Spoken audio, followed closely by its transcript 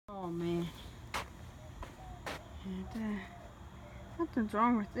Nothing's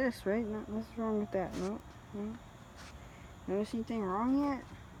wrong with this, right? Nothing's wrong with that. No. Notice anything wrong yet?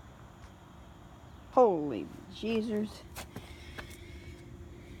 Holy Jesus.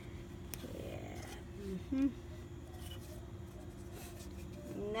 Yeah.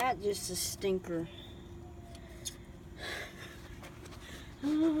 Not just a stinker. Oh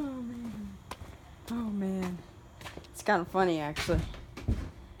man. Oh man. It's kind of funny actually.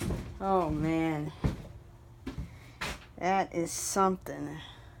 Oh man. That is something.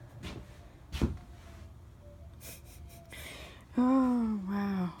 Oh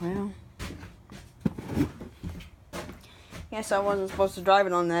wow. Well, guess I wasn't supposed to drive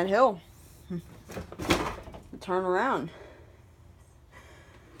it on that hill. Turn around.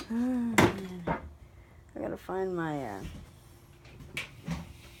 Oh man. I gotta find my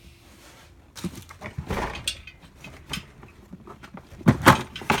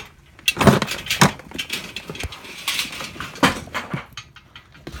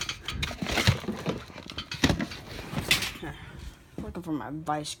looking for my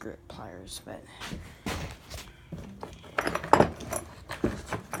vice grip pliers, but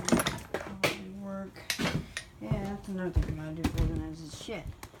work. Yeah, that's another thing I gotta do to organize this shit.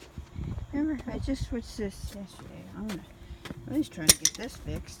 Remember, I just switched this yesterday. I'm gonna at least try to get this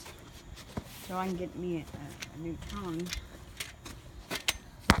fixed so I can get me a new tongue.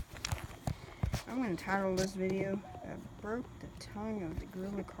 I'm gonna title this video, I broke the tongue of the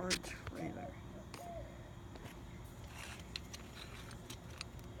Gorilla Cart trailer.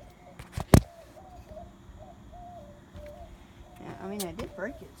 Yeah, I mean, I did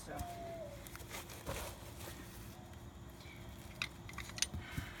break it, so.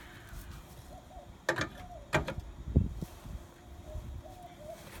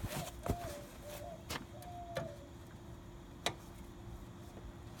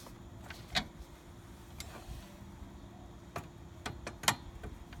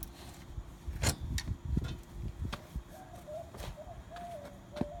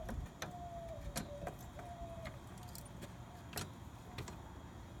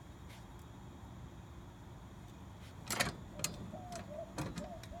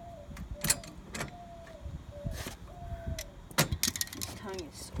 This tongue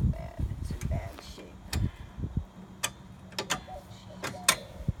is so bad. It's in bad shape.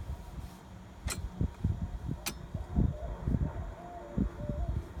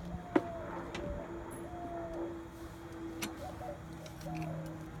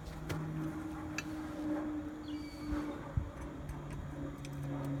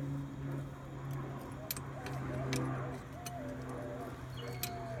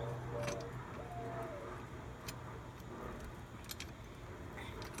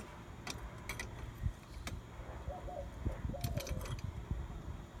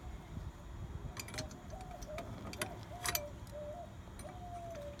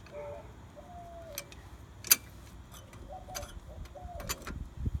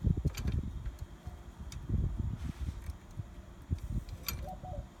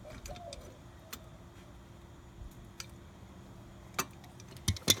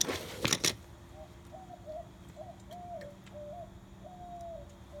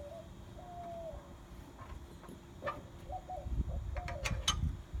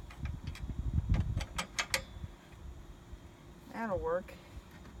 That'll work.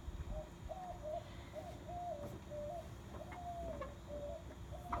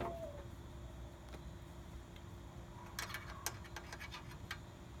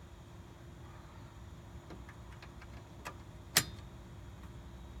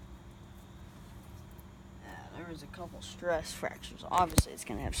 There was a couple stress fractures. Obviously, it's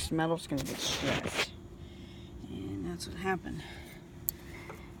gonna have metal. It's gonna get stressed, and that's what happened.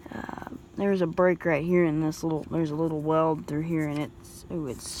 There's a break right here, and there's a little weld through here, and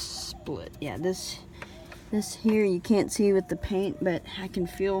it's split. Yeah, this here you can't see with the paint, but I can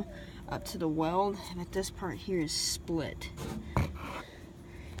feel up to the weld. But this part here is split.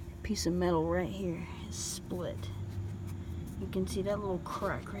 Piece of metal right here is split. You can see that little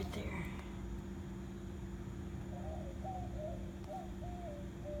crack right there.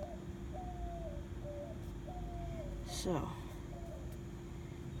 So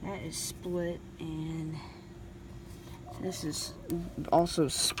that is split, and this is also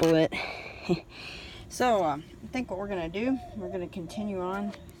split. So I think what we're gonna do, we're gonna continue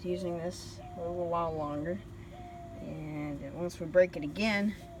on using this for a little while longer, and once we break it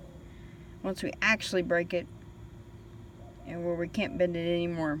again, once we actually break it and where we can't bend it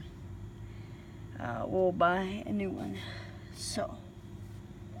anymore, we'll buy a new one. So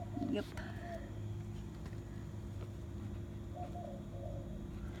yep.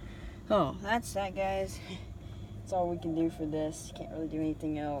 Oh, that's that, guys. that's all we can do for this. Can't really do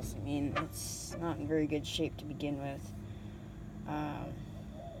anything else. I mean, it's not in very good shape to begin with. I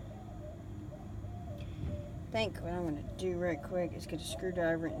think what I'm going to do right quick is get a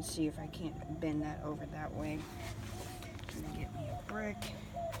screwdriver and see if I can't bend that over that way. And get me a brick.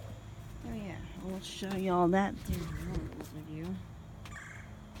 Oh yeah, I'll show you all that through the normal video.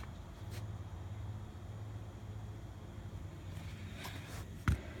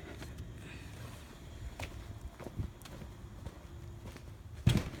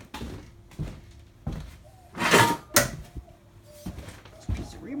 This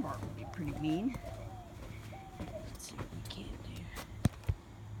piece of rebar would be pretty mean. Let's see what we can do.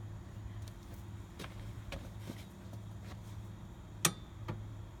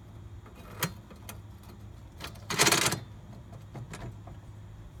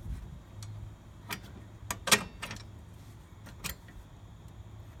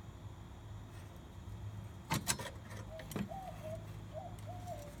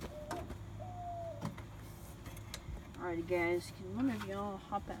 Alrighty guys, can one of y'all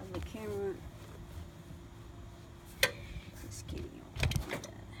hop out of the camera? Just kidding. Like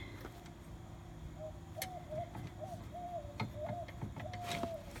that.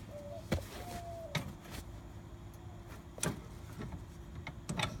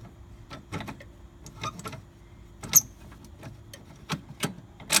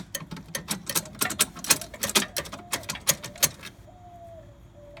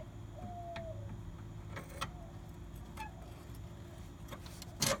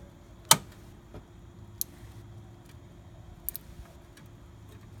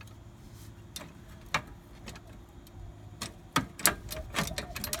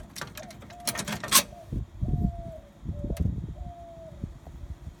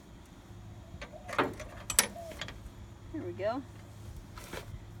 There we go.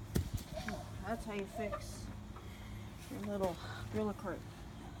 That's how you fix your little Gorilla Cart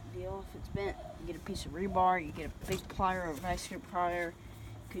deal. If it's bent, you get a piece of rebar, you get a big plier or a vice grip plier. You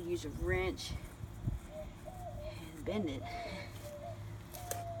could use a wrench and bend it.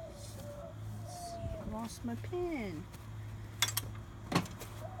 So, let's see, I lost my pen.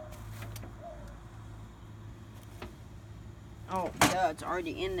 Oh, duh, it's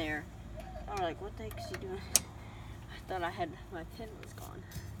already in there. I was like, what the heck is he doing? I thought I had my pen was gone.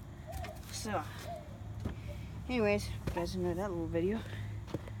 So, anyways, if you guys enjoyed that little video,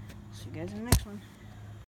 see you guys in the next one.